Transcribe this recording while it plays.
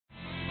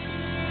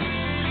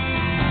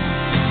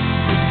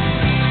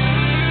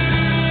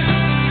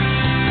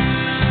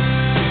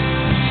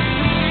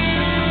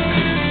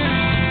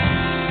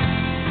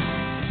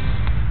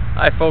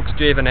Hi folks,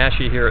 Jay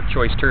Vanaschi here at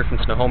Choice Turf in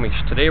Snohomish.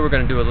 Today we're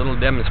going to do a little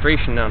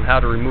demonstration on how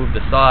to remove the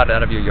sod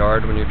out of your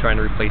yard when you're trying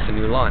to replace a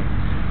new lawn.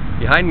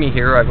 Behind me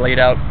here I've laid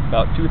out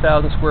about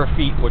 2,000 square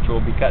feet which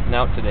we'll be cutting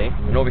out today.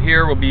 And over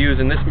here we'll be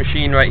using this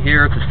machine right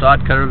here. It's a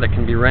sod cutter that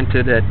can be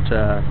rented at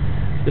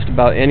just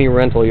about any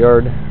rental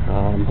yard.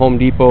 Home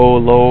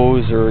Depot,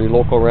 Lowe's, or your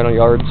local rental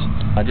yards.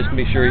 Just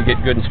make sure you get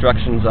good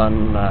instructions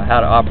on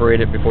how to operate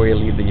it before you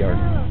leave the yard.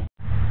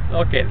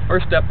 Okay, the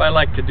first step I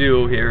like to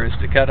do here is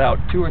to cut out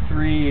 2 or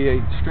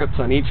 3 strips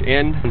on each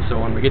end, and so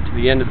when we get to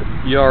the end of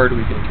the yard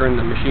we can turn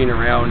the machine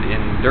around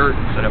in dirt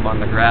instead of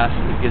on the grass,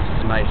 and it gives us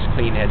a nice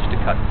clean edge to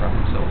cut from.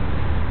 So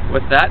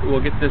with that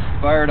we'll get this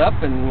fired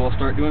up and we'll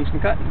start doing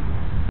some cutting.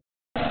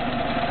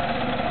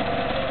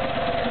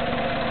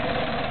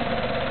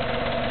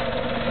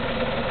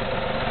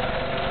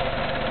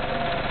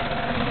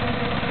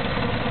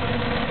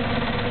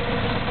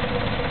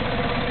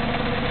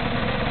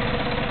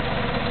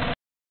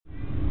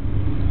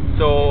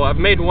 So I've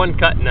made one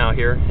cut now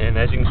here, and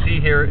as you can see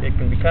here, it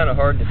can be kind of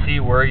hard to see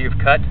where you've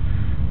cut.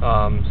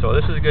 So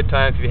this is a good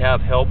time if you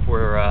have help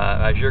where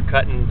as you're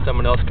cutting,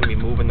 someone else can be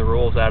moving the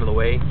rolls out of the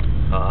way.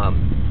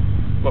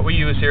 What we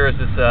use here is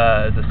this is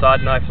a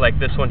sod knife like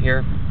this one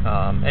here.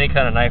 Any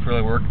kind of knife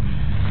really works.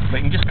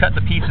 But you can just cut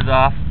the pieces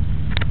off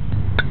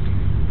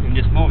and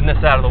just moving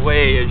this out of the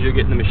way as you're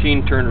getting the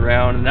machine turned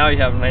around, and now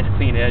you have a nice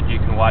clean edge you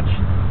can watch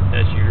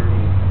as you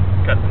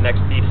cut the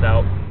next piece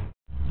out.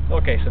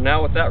 Okay, so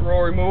now with that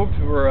row removed,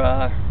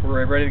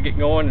 we're ready to get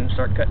going and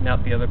start cutting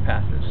out the other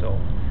passes. So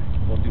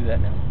we'll do that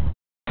now.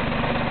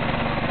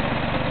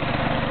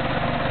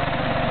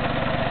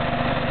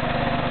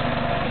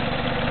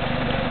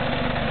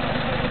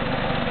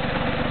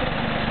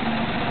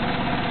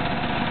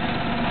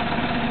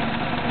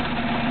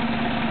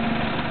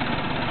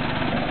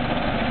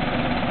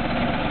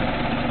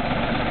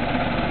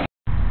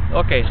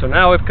 Okay, so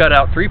now we've cut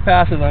out 3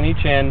 passes on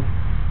each end.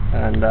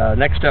 And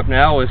next step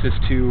now is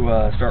just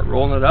to start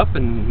rolling it up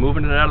and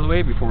moving it out of the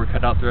way before we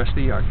cut out the rest of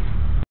the yard.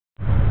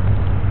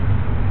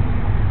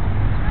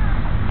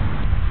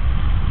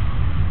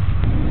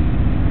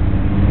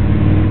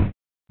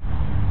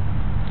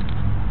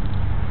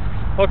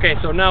 Okay,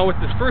 so now with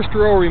this first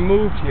row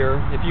removed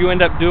here, if you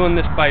end up doing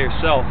this by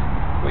yourself,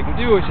 what you can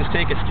do is just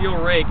take a steel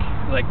rake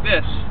like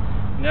this,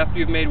 and after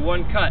you've made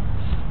one cut,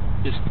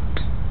 just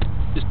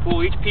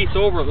pull each piece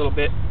over a little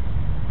bit.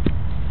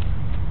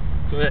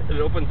 So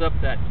it opens up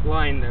that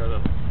line there,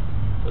 though.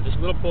 So just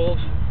little pulls.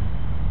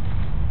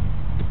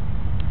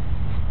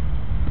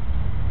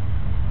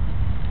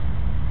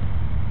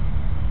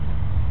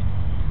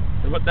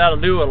 And what that'll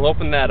do, it'll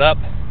open that up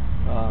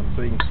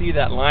so you can see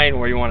that line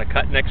where you want to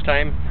cut next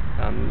time.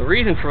 The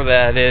reason for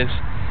that is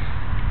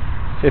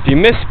if you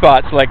miss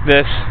spots like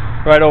this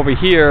right over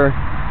here,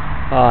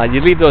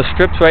 you leave those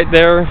strips right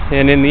there,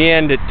 and in the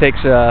end it takes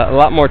a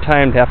lot more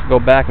time to have to go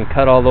back and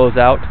cut all those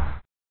out.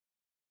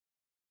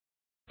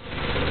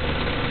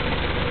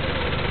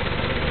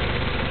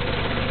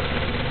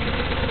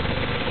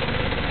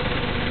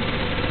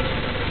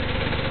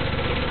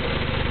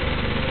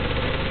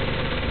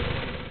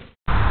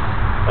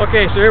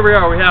 Okay, so here we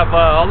are. We have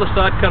all the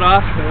sod cut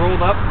off and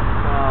rolled up.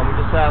 We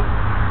just have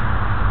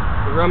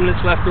the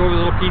remnants left over, the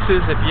little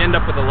pieces. If you end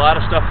up with a lot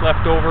of stuff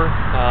left over,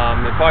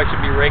 it probably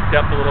should be raked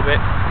up a little bit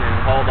and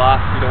hauled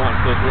off. You don't want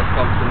those root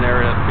clumps in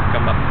there that could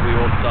come up to the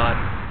old sod.